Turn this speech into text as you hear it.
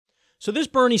So this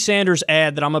Bernie Sanders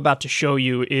ad that I'm about to show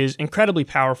you is incredibly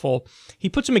powerful. He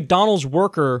puts a McDonald's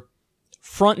worker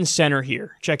front and center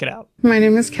here. Check it out. My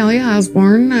name is Kelly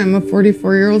Osborne. I'm a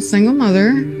 44-year-old single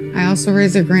mother. I also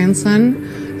raise a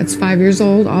grandson that's 5 years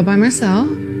old all by myself.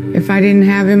 If I didn't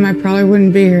have him, I probably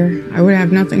wouldn't be here. I would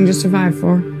have nothing to survive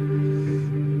for.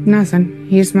 Nothing.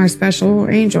 He's my special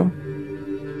angel.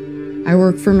 I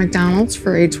work for McDonald's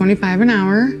for $8.25 an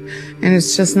hour, and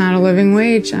it's just not a living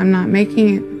wage. I'm not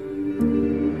making it.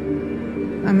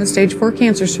 I'm a stage 4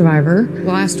 cancer survivor. The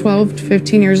last 12 to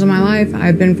 15 years of my life,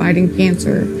 I've been fighting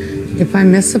cancer. If I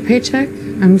miss a paycheck,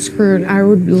 I'm screwed. I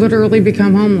would literally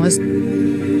become homeless.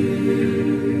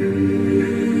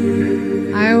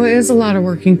 Iowa is a lot of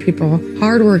working people,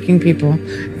 hard-working people.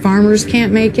 Farmers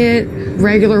can't make it.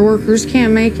 Regular workers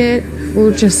can't make it.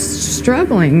 We're just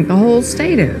struggling. The whole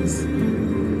state is.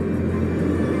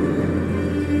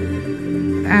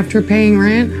 After paying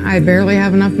rent, I barely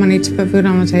have enough money to put food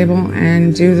on the table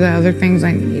and do the other things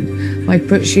I need, like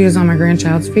put shoes on my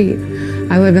grandchild's feet.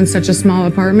 I live in such a small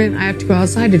apartment, I have to go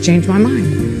outside to change my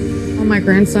mind. Well, my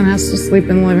grandson has to sleep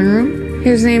in the living room.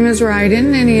 His name is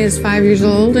Ryden, and he is 5 years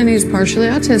old, and he's partially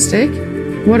autistic.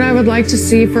 What I would like to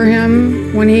see for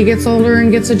him when he gets older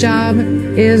and gets a job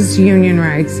is union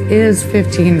rights, is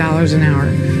 $15 an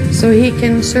hour, so he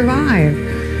can survive.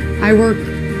 I work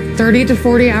 30 to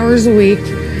 40 hours a week,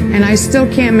 and I still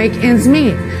can't make ends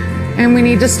meet. And we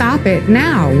need to stop it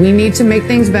now. We need to make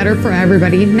things better for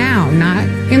everybody now, not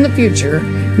in the future,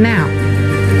 now.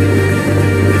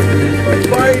 The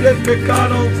fight at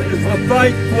McDonald's is a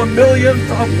fight for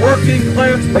millions of working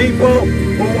class people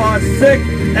who are sick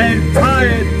and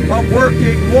tired of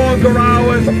working longer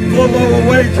hours for lower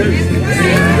wages.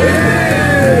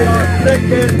 They are sick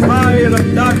and tired of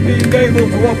not being able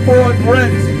to afford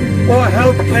rent, or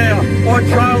health care, or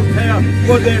child care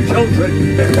for their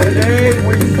children. And today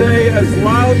we say as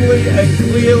loudly and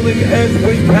clearly as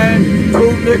we can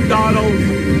to McDonald's,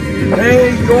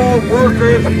 pay your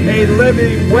workers a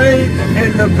living wage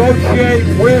and negotiate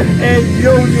with a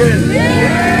union.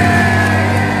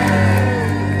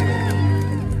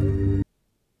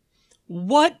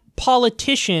 What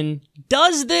politician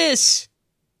does this?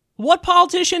 What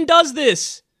politician does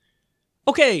this?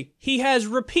 Okay, he has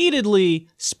repeatedly,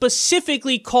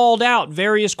 specifically called out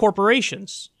various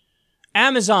corporations.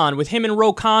 Amazon with him and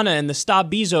Ro Khanna and the Stop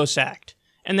Bezos Act.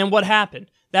 And then what happened?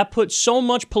 That put so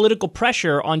much political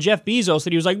pressure on Jeff Bezos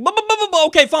that he was like,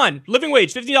 okay, fine, living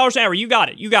wage, $50 an hour, you got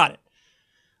it, you got it.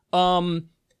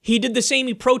 He did the same,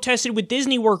 he protested with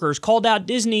Disney workers, called out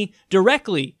Disney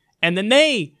directly, and then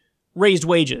they raised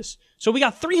wages. So we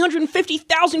got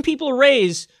 350,000 people a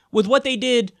raise with what they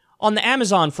did on the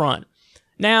Amazon front.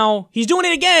 Now, he's doing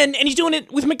it again, and he's doing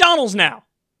it with McDonald's now.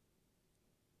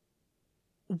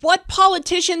 What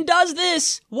politician does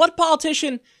this? What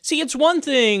politician? See, it's one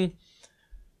thing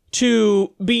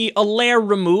to be a layer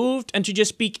removed and to just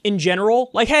speak in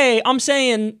general. Like, hey, I'm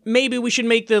saying maybe we should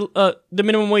make the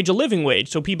minimum wage a living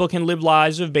wage so people can live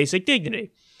lives of basic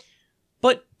dignity.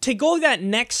 But to go that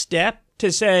next step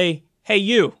to say, hey,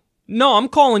 you, no, I'm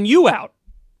calling you out.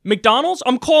 McDonald's,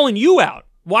 I'm calling you out.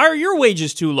 Why are your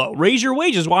wages too low? Raise your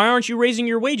wages. Why aren't you raising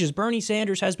your wages? Bernie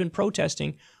Sanders has been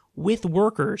protesting with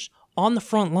workers on the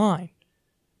front line.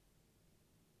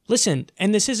 Listen,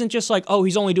 and this isn't just like, oh,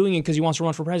 he's only doing it because he wants to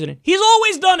run for president. He's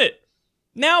always done it.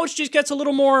 Now it just gets a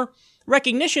little more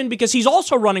recognition because he's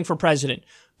also running for president.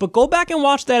 But go back and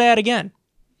watch that ad again.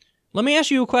 Let me ask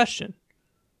you a question.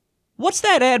 What's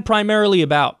that ad primarily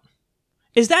about?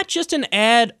 Is that just an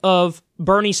ad of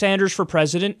Bernie Sanders for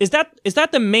president? Is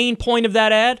that the main point of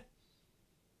that ad?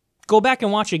 Go back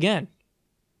and watch again.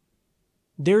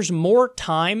 There's more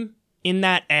time in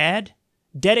that ad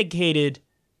dedicated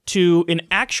to an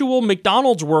actual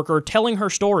McDonald's worker telling her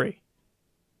story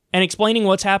and explaining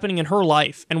what's happening in her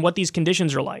life and what these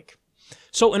conditions are like.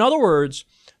 So in other words,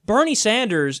 Bernie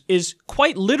Sanders is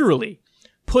quite literally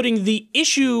putting the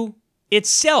issue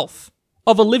itself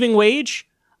of a living wage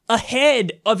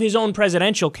ahead of his own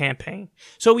presidential campaign.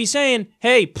 So he's saying,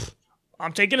 hey,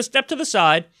 I'm taking a step to the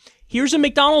side. Here's a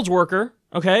McDonald's worker,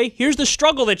 okay? Here's the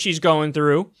struggle that she's going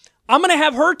through. I'm going to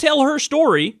have her tell her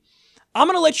story. I'm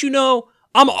going to let you know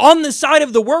I'm on the side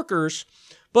of the workers.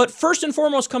 But first and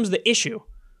foremost comes the issue.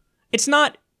 It's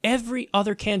not every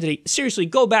other candidate. Seriously,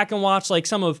 go back and watch like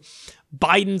some of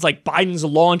Biden's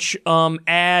launch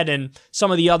ad and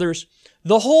some of the others.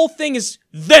 The whole thing is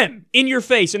them in your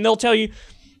face, and they'll tell you,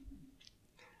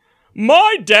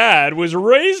 My dad was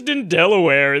raised in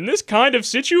Delaware in this kind of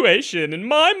situation, and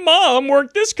my mom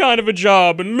worked this kind of a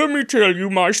job, and let me tell you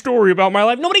my story about my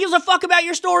life. Nobody gives a fuck about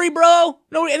your story, bro.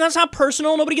 Nobody, and that's not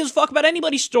personal. Nobody gives a fuck about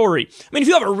anybody's story. I mean, if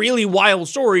you have a really wild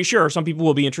story, sure, some people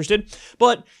will be interested.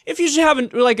 But if you just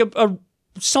have like a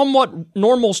somewhat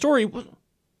normal story,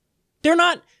 they're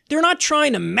not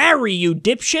trying to marry you,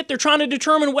 dipshit. They're trying to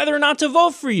determine whether or not to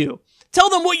vote for you. Tell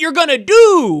them what you're gonna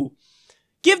do.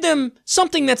 Give them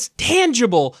something that's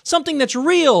tangible, something that's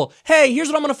real. Hey, here's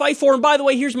what I'm going to fight for, and by the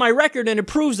way, here's my record, and it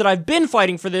proves that I've been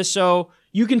fighting for this, so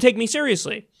you can take me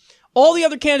seriously. All the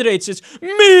other candidates, it's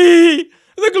me,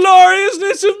 the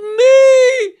gloriousness of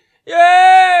me,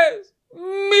 yes,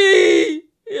 me,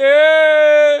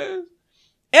 yes.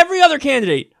 Every other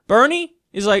candidate, Bernie,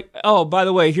 is like, oh, by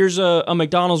the way, here's a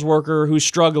McDonald's worker who's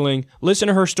struggling. Listen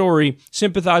to her story,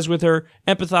 sympathize with her,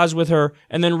 empathize with her,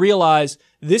 and then realize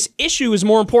this issue is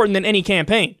more important than any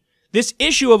campaign. This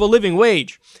issue of a living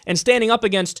wage and standing up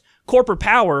against corporate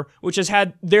power, which has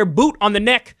had their boot on the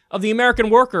neck of the American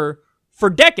worker for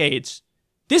decades,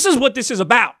 this is what this is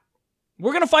about.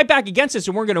 We're going to fight back against this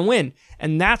and we're going to win.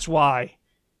 And that's why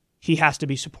he has to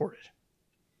be supported.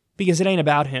 Because it ain't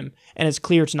about him, and it's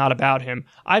clear it's not about him.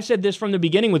 I've said this from the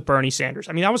beginning with Bernie Sanders.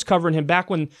 I mean, I was covering him back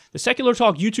when the Secular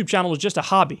Talk YouTube channel was just a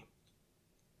hobby.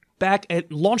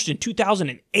 It launched in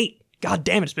 2008. God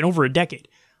damn it, it's been over a decade.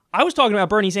 I was talking about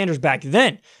Bernie Sanders back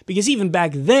then, because even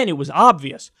back then it was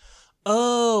obvious.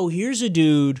 Oh, here's a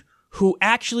dude who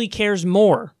actually cares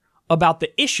more about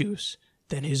the issues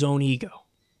than his own ego.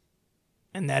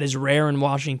 And that is rare in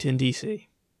Washington, D.C.,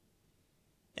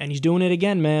 and he's doing it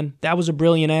again, man. That was a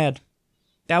brilliant ad.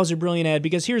 That was a brilliant ad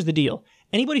because here's the deal.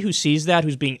 Anybody who sees that,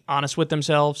 who's being honest with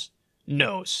themselves,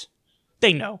 knows.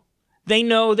 They know. They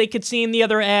know. They could see in the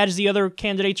other ads, the other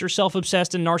candidates are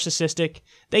self-obsessed and narcissistic.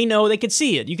 They know. They could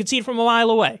see it. You could see it from a mile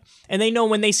away. And they know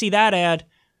when they see that ad,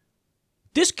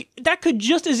 that could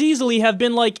just as easily have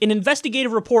been like an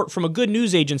investigative report from a good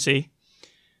news agency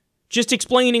just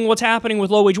explaining what's happening with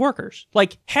low-wage workers.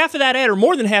 Like half of that ad or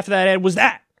more than half of that ad was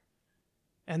that.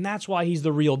 And that's why he's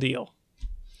the real deal.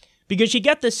 Because you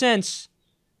get the sense,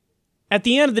 at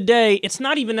the end of the day, it's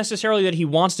not even necessarily that he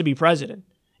wants to be president.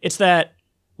 It's that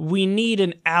we need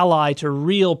an ally to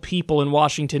real people in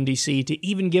Washington, D.C. to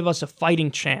even give us a fighting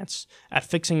chance at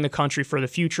fixing the country for the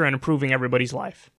future and improving everybody's life.